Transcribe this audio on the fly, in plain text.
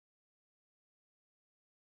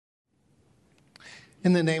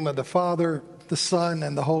In the name of the Father, the Son,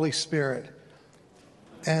 and the Holy Spirit.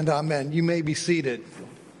 And amen. You may be seated.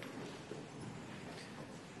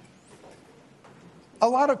 A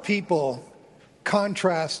lot of people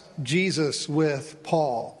contrast Jesus with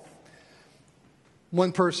Paul.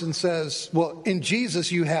 One person says, well, in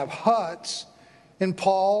Jesus you have huts, in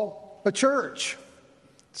Paul a church.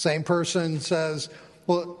 Same person says,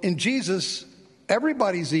 well, in Jesus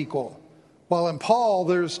everybody's equal, while in Paul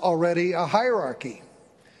there's already a hierarchy.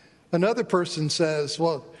 Another person says,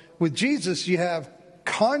 well, with Jesus you have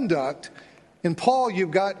conduct. In Paul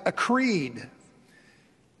you've got a creed.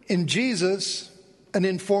 In Jesus, an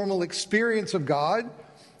informal experience of God.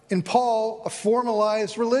 In Paul, a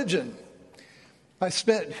formalized religion. I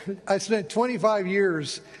spent 25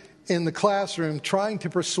 years in the classroom trying to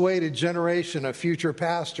persuade a generation of future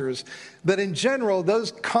pastors that in general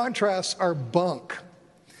those contrasts are bunk.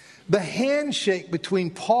 The handshake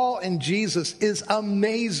between Paul and Jesus is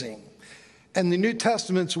amazing. And the New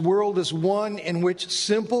Testament's world is one in which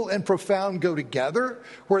simple and profound go together,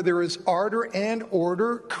 where there is ardor and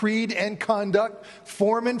order, creed and conduct,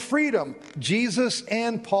 form and freedom, Jesus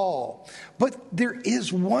and Paul. But there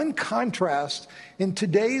is one contrast in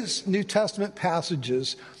today's New Testament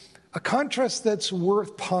passages, a contrast that's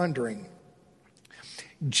worth pondering.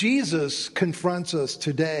 Jesus confronts us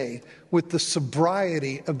today with the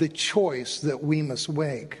sobriety of the choice that we must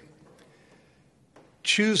make.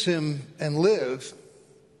 Choose him and live,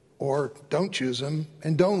 or don't choose him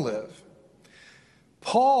and don't live.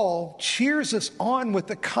 Paul cheers us on with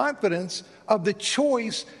the confidence of the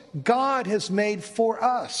choice God has made for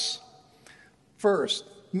us. First,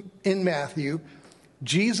 in Matthew,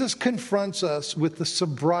 Jesus confronts us with the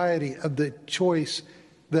sobriety of the choice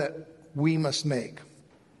that we must make.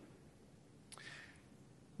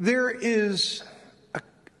 There's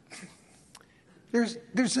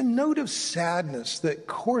a note of sadness that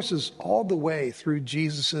courses all the way through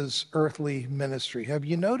Jesus' earthly ministry. Have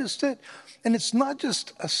you noticed it? And it's not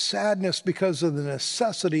just a sadness because of the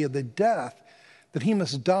necessity of the death that he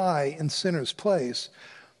must die in sinners' place.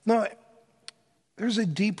 No, there's a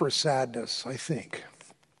deeper sadness, I think.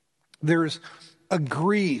 There's a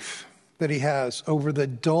grief that he has over the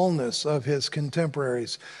dullness of his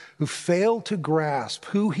contemporaries who fail to grasp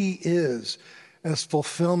who he is as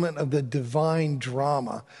fulfillment of the divine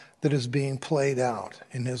drama that is being played out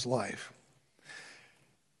in his life.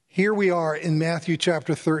 Here we are in Matthew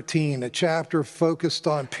chapter 13, a chapter focused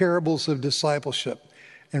on parables of discipleship.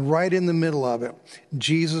 And right in the middle of it,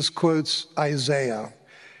 Jesus quotes Isaiah,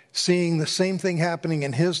 seeing the same thing happening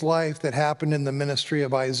in his life that happened in the ministry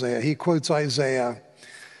of Isaiah. He quotes Isaiah,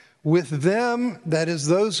 with them, that is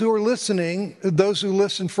those who are listening, those who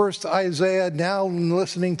listened first to Isaiah, now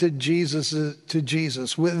listening to Jesus.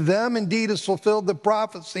 With them indeed is fulfilled the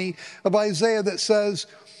prophecy of Isaiah that says,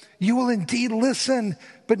 you will indeed listen,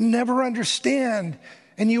 but never understand.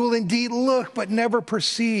 And you will indeed look, but never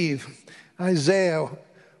perceive. Isaiah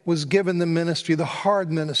was given the ministry, the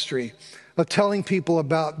hard ministry of telling people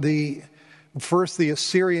about the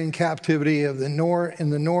Assyrian captivity of in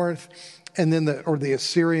the north, and then the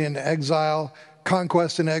Assyrian exile,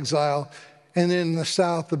 conquest and exile, and then in the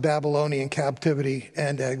south, the Babylonian captivity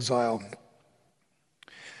and exile.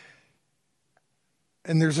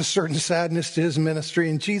 And there's a certain sadness to his ministry,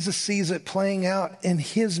 and Jesus sees it playing out in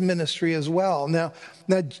his ministry as well. Now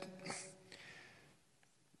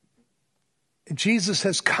Jesus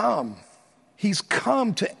has come. He's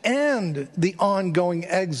come to end the ongoing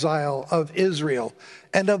exile of Israel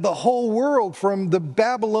and of the whole world from the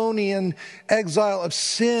Babylonian exile of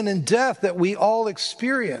sin and death that we all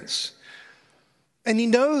experience. And he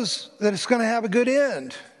knows that it's going to have a good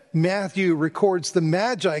end. Matthew records the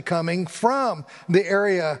Magi coming from the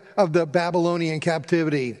area of the Babylonian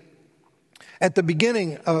captivity at the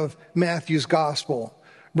beginning of Matthew's gospel,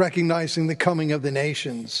 recognizing the coming of the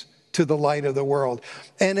nations to the light of the world.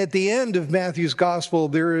 And at the end of Matthew's gospel,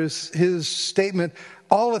 there is his statement,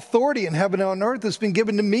 all authority in heaven and on earth has been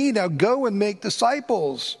given to me. Now go and make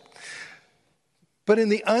disciples. But in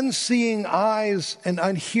the unseeing eyes and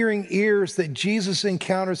unhearing ears that Jesus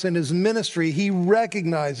encounters in his ministry, he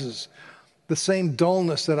recognizes the same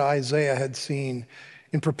dullness that Isaiah had seen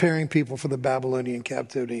in preparing people for the Babylonian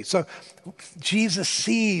captivity. So Jesus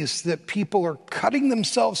sees that people are cutting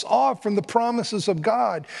themselves off from the promises of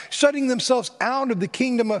God, shutting themselves out of the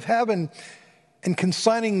kingdom of heaven, and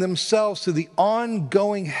consigning themselves to the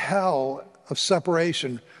ongoing hell of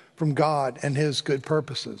separation from God and his good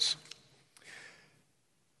purposes.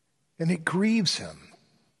 And it grieves him.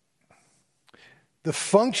 The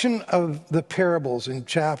function of the parables in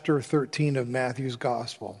chapter 13 of Matthew's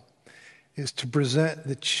gospel is to present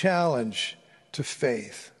the challenge to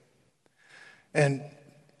faith. And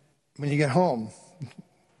when you get home,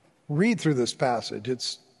 read through this passage.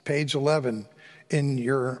 It's page 11 in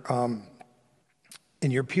your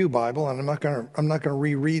Pew Bible, and I'm not going to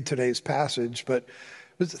reread today's passage, but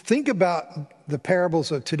think about the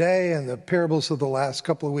parables of today and the parables of the last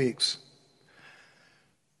couple of weeks.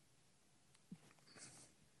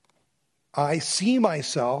 I see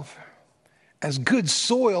myself as good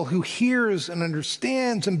soil who hears and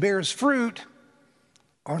understands and bears fruit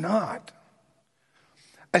or not.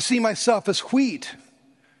 I see myself as wheat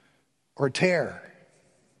or tare,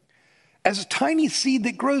 as a tiny seed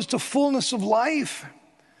that grows to fullness of life,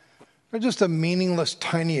 or just a meaningless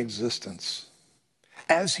tiny existence,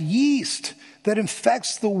 as yeast that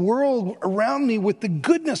infects the world around me with the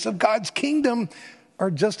goodness of God's kingdom,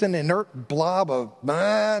 or just an inert blob of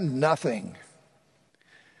nothing,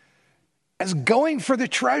 as going for the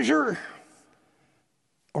treasure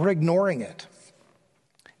or ignoring it,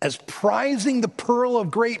 as prizing the pearl of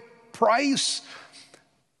great price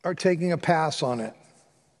or taking a pass on it,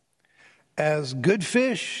 as good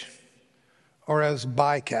fish or as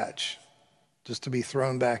bycatch, just to be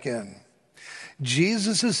thrown back in.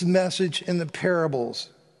 Jesus' message in the parables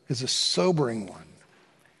is a sobering one.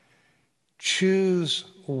 Choose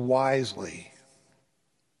wisely.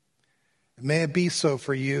 May it be so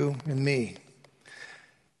for you and me.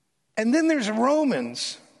 And then there's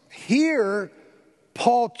Romans. Here,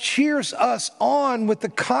 Paul cheers us on with the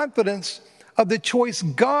confidence of the choice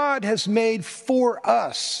God has made for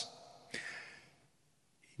us.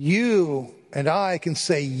 You and I can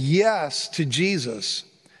say yes to Jesus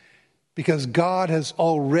because God has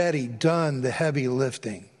already done the heavy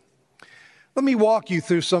lifting. Let me walk you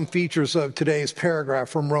through some features of today's paragraph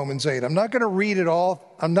from Romans 8. I'm not going to read it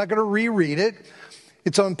all. I'm not going to reread it.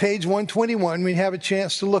 It's on page 121. We have a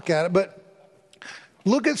chance to look at it. But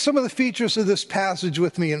look at some of the features of this passage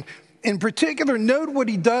with me. And in particular, note what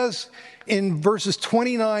he does in verses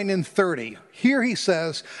 29 and 30. Here he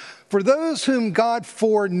says, for those whom God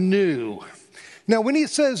foreknew. Now, when he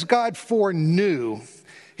says God foreknew,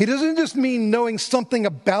 he doesn't just mean knowing something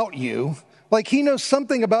about you. Like he knows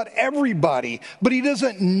something about everybody, but he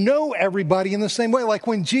doesn't know everybody in the same way. Like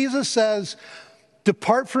when Jesus says,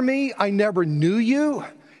 depart from me, I never knew you.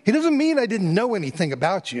 He doesn't mean I didn't know anything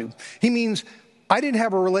about you. He means I didn't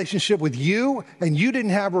have a relationship with you and you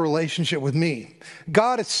didn't have a relationship with me.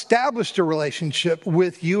 God established a relationship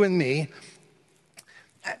with you and me.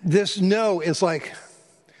 This know is like,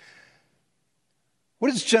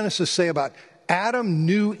 what does Genesis say about Adam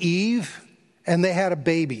knew Eve and they had a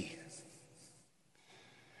baby?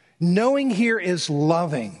 Knowing here is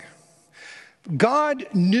loving. God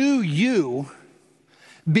knew you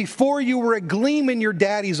before you were a gleam in your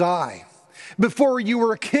daddy's eye, before you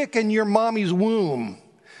were a kick in your mommy's womb.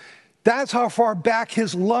 That's how far back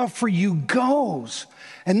his love for you goes.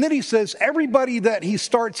 And then he says, everybody that he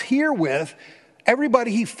starts here with,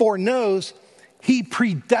 everybody he foreknows, he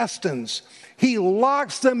predestines. He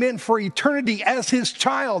locks them in for eternity as his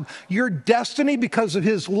child. Your destiny, because of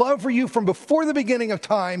his love for you from before the beginning of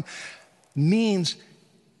time, means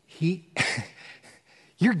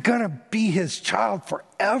you're going to be his child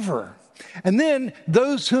forever. And then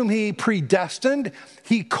those whom he predestined,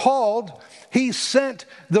 he called, he sent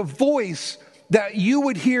the voice that you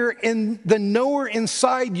would hear in the knower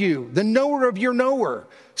inside you, the knower of your knower,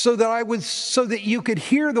 so that you could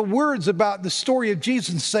hear the words about the story of Jesus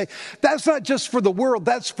and say, that's not just for the world,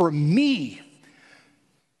 that's for me.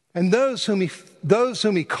 And those whom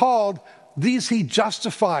he called, these he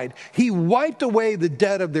justified. He wiped away the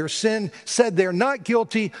debt of their sin, said they're not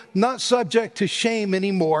guilty, not subject to shame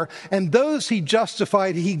anymore. And those he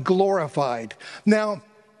justified, he glorified. Now,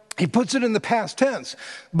 he puts it in the past tense,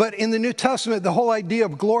 but in the New Testament, the whole idea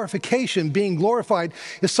of glorification, being glorified,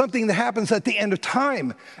 is something that happens at the end of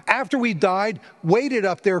time. After we died, waited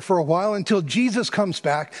up there for a while until Jesus comes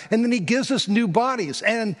back, and then he gives us new bodies,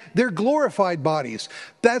 and they're glorified bodies.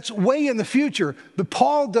 That's way in the future, but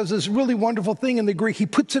Paul does this really wonderful thing in the Greek. He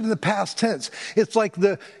puts it in the past tense. It's like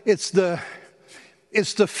it's the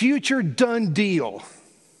future done deal.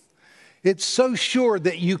 It's so sure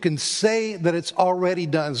that you can say that it's already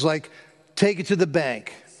done. It's like, take it to the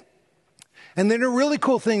bank. And then a really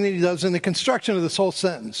cool thing that he does in the construction of this whole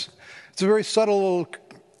sentence. It's a very subtle little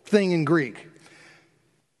thing in Greek.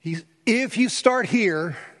 If you start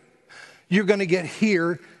here, you're going to get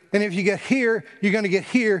here And if you get here, you're going to get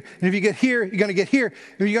here. And if you get here, you're going to get here.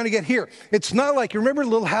 And you're going to get here. It's not like, you remember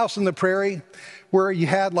Little House on the Prairie where you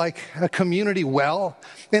had like a community well?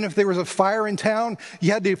 And if there was a fire in town,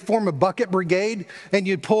 you had to form a bucket brigade and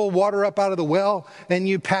you'd pull water up out of the well and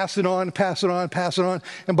you'd pass it on, pass it on, pass it on.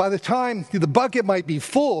 And by the time, the bucket might be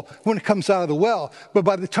full when it comes out of the well, but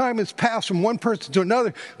by the time it's passed from one person to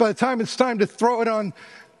another, by the time it's time to throw it on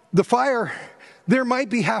the fire, there might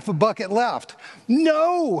be half a bucket left.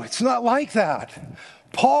 No, it's not like that.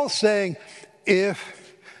 Paul's saying,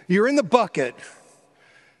 if you're in the bucket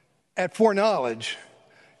at foreknowledge,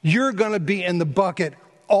 you're going to be in the bucket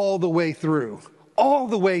all the way through. All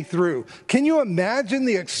the way through. Can you imagine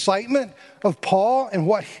the excitement of Paul and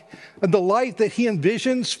the life that he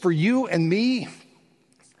envisions for you and me?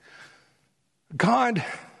 God,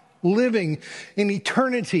 living in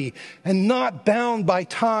eternity and not bound by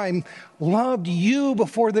time, loved you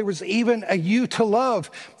before there was even a you to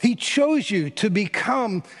love. He chose you to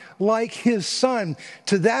become like his son.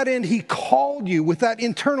 To that end, he called you with that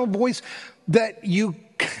internal voice that you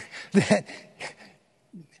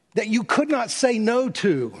could not say no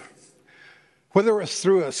to. Whether it was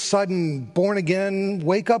through a sudden born-again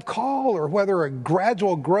wake-up call or whether a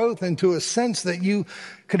gradual growth into a sense that you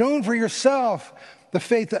could own for yourself the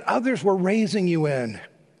faith that others were raising you in.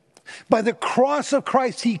 By the cross of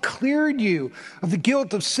Christ, he cleared you of the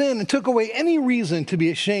guilt of sin and took away any reason to be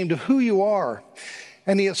ashamed of who you are.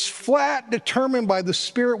 And he is flat determined by the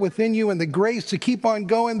Spirit within you and the grace to keep on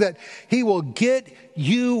going that he will get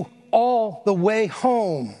you all the way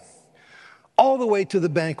home, all the way to the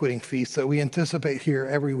banqueting feast that we anticipate here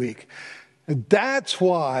every week. And that's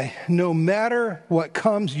why no matter what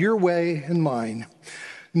comes your way and mine,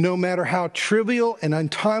 no matter how trivial and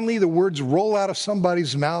untimely the words roll out of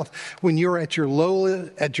somebody's mouth when you're at your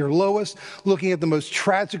lowest, looking at the most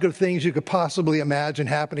tragic of things you could possibly imagine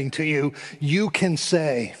happening to you, you can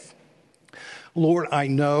say, Lord, I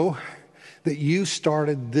know that you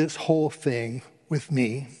started this whole thing with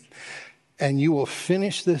me, and you will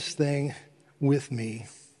finish this thing with me.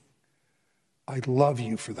 I love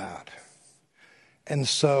you for that. And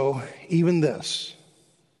so even this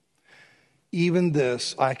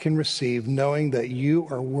I can receive, knowing that you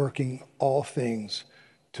are working all things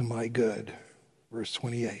to my good. Verse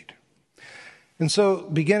 28. And so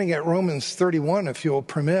beginning at Romans 31, if you'll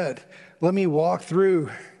permit, let me walk through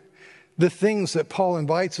the things that Paul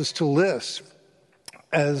invites us to list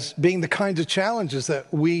as being the kinds of challenges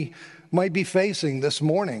that we might be facing this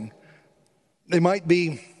morning. They might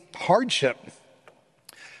be hardship.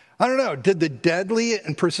 I don't know, did the deadly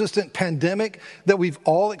and persistent pandemic that we've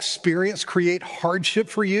all experienced create hardship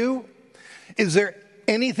for you? Is there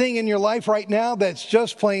anything in your life right now that's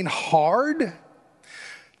just plain hard?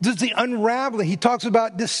 Does the unraveling, he talks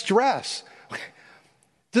about distress.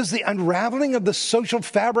 Does the unraveling of the social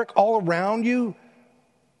fabric all around you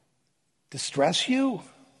distress you?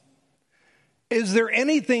 Is there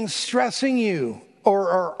anything stressing you?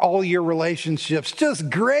 Or are all your relationships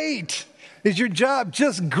just great? Is your job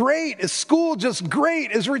just great? Is school just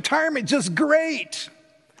great? Is retirement just great?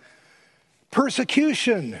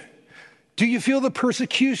 Persecution. Do you feel the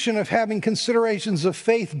persecution of having considerations of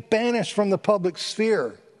faith banished from the public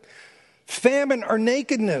sphere? Famine or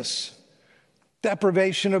nakedness?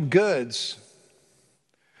 Deprivation of goods?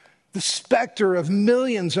 The specter of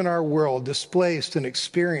millions in our world displaced and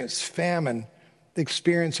experiencing famine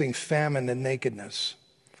and nakedness.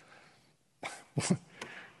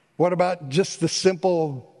 What about just the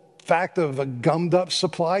simple fact of a gummed up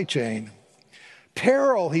supply chain?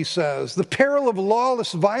 Peril, he says, the peril of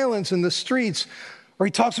lawless violence in the streets, or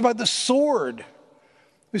he talks about the sword.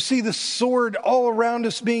 We see the sword all around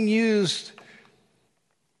us being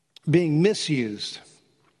misused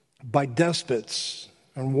by despots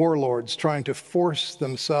and warlords trying to force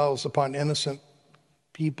themselves upon innocent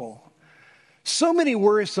people. So many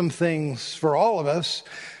worrisome things for all of us,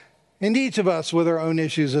 and each of us with our own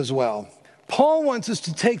issues as well. Paul wants us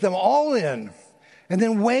to take them all in and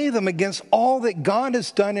then weigh them against all that God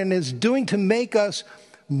has done and is doing to make us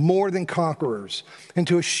more than conquerors and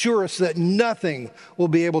to assure us that nothing will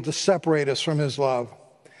be able to separate us from his love.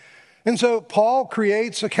 And so Paul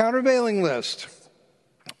creates a countervailing list.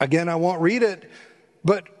 Again, I won't read it,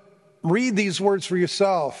 but read these words for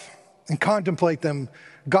yourself and contemplate them.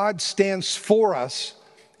 God stands for us,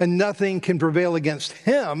 and nothing can prevail against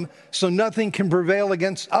him, so nothing can prevail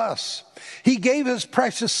against us. He gave his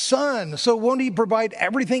precious son, so won't he provide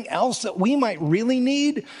everything else that we might really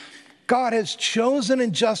need? God has chosen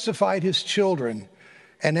and justified his children,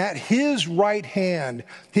 and at his right hand,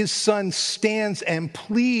 his son stands and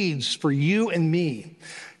pleads for you and me.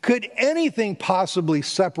 Could anything possibly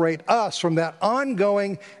separate us from that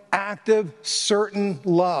ongoing, active, certain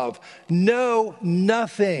love? No,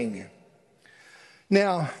 nothing.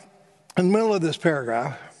 Now, in the middle of this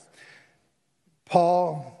paragraph,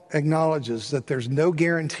 Paul acknowledges that there's no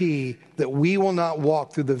guarantee that we will not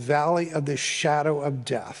walk through the valley of the shadow of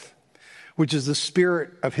death, which is the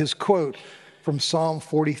spirit of his quote from Psalm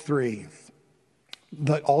 43,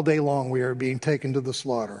 that all day long we are being taken to the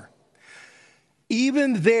slaughter.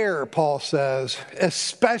 Even there, Paul says,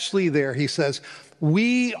 especially there, he says,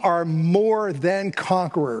 we are more than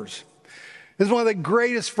conquerors. This is one of the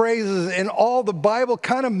greatest phrases in all the Bible,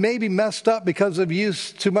 kind of maybe messed up because of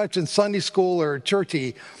use too much in Sunday school or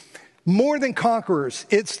churchy. More than conquerors.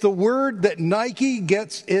 It's the word that Nike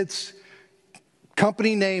gets its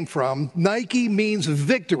company name from. Nike means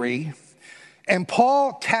victory. And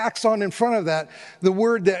Paul tacks on in front of that the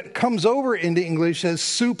word that comes over into English as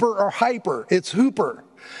super or hyper. It's hooper.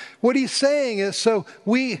 What he's saying is, so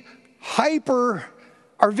we hyper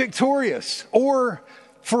are victorious. Or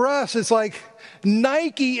for us, it's like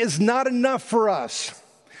Nike is not enough for us.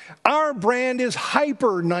 Our brand is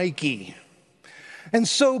hyper Nike. And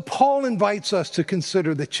so Paul invites us to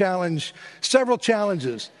consider the challenge, several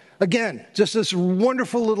challenges. Again, just this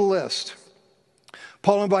wonderful little list.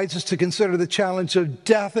 Paul invites us to consider the challenge of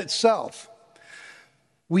death itself.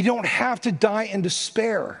 We don't have to die in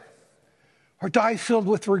despair or die filled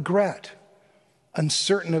with regret,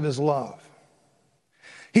 uncertain of his love.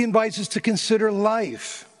 He invites us to consider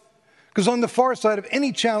life, because on the far side of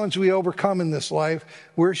any challenge we overcome in this life,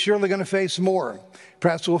 we're surely going to face more.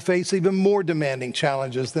 Perhaps we'll face even more demanding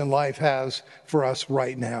challenges than life has for us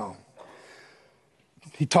right now.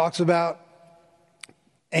 He talks about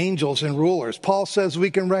angels and rulers. Paul says we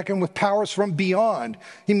can reckon with powers from beyond,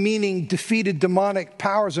 meaning defeated demonic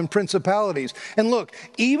powers and principalities. And look,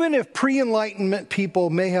 even if pre-Enlightenment people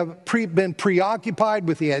may have been preoccupied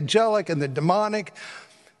with the angelic and the demonic,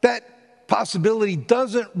 that possibility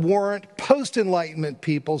doesn't warrant post-Enlightenment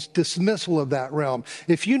people's dismissal of that realm.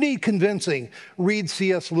 If you need convincing, read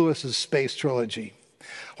C.S. Lewis's Space Trilogy.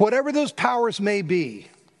 Whatever those powers may be,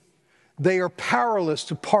 they are powerless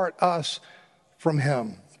to part us from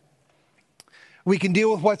him. We can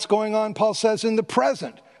deal with what's going on, Paul says, in the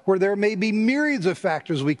present, where there may be myriads of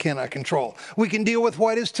factors we cannot control. We can deal with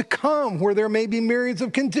what is to come, where there may be myriads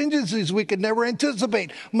of contingencies we could never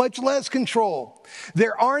anticipate, much less control.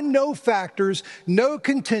 There are no factors, no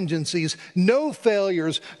contingencies, no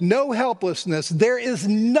failures, no helplessness. There is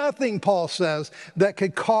nothing, Paul says, that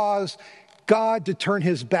could cause God to turn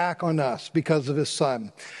his back on us because of his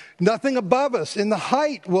Son. Nothing above us in the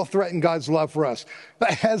height will threaten God's love for us.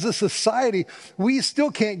 But as a society, we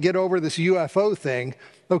still can't get over this UFO thing.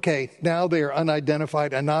 Okay, now they are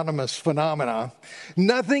unidentified anonymous phenomena.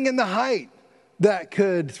 Nothing in the height that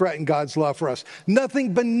could threaten God's love for us.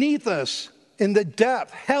 Nothing beneath us in the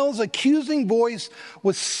depth. Hell's accusing voice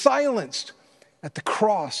was silenced at the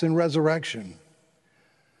cross and resurrection.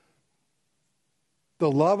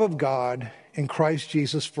 The love of God in Christ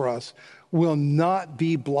Jesus for us will not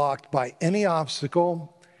be blocked by any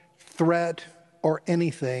obstacle, threat, or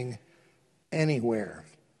anything, anywhere.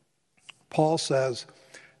 Paul says,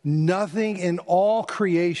 nothing in all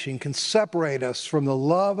creation can separate us from the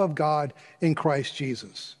love of God in Christ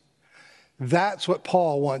Jesus. That's what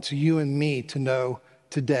Paul wants you and me to know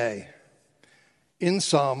today. In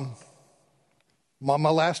sum, I'm on my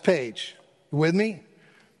last page. You with me?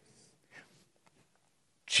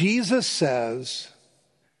 Jesus says,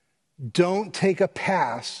 don't take a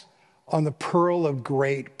pass on the pearl of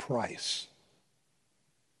great price.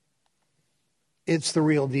 It's the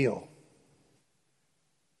real deal.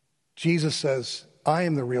 Jesus says, I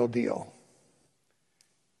am the real deal.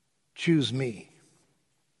 Choose me.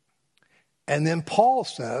 And then Paul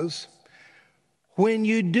says, when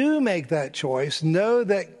you do make that choice, know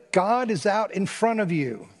that God is out in front of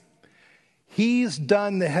you. He's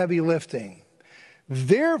done the heavy lifting.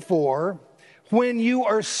 Therefore, when you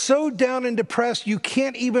are so down and depressed you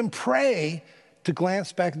can't even pray, to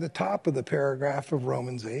glance back at the top of the paragraph of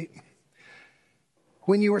Romans 8,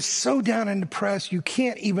 when you are so down and depressed you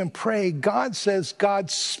can't even pray, God says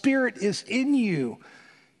God's Spirit is in you.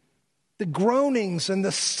 The groanings and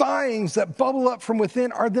the sighings that bubble up from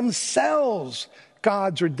within are themselves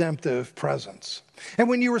God's redemptive presence. And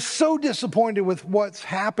when you were so disappointed with what's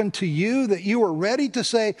happened to you that you were ready to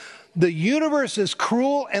say, the universe is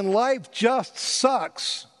cruel and life just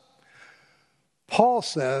sucks, Paul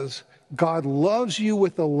says, God loves you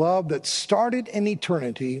with a love that started in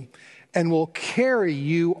eternity and will carry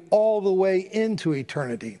you all the way into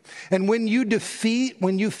eternity. And when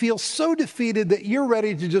you feel so defeated that you're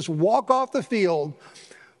ready to just walk off the field,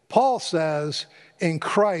 Paul says, in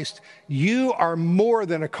Christ, you are more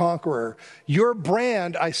than a conqueror. Your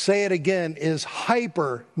brand, I say it again, is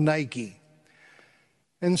hyper Nike.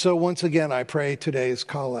 And so once again, I pray today's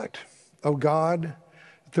collect. O God,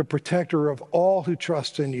 the protector of all who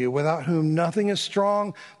trust in you, without whom nothing is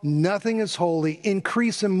strong, nothing is holy,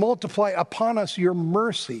 increase and multiply upon us your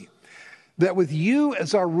mercy, that with you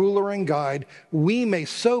as our ruler and guide, we may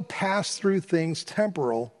so pass through things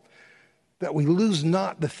temporal that we lose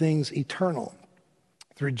not the things eternal.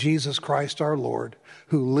 Through Jesus Christ our Lord,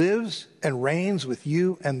 who lives and reigns with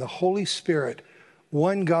you and the Holy Spirit,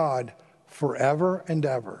 one God, forever and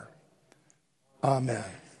ever. Amen.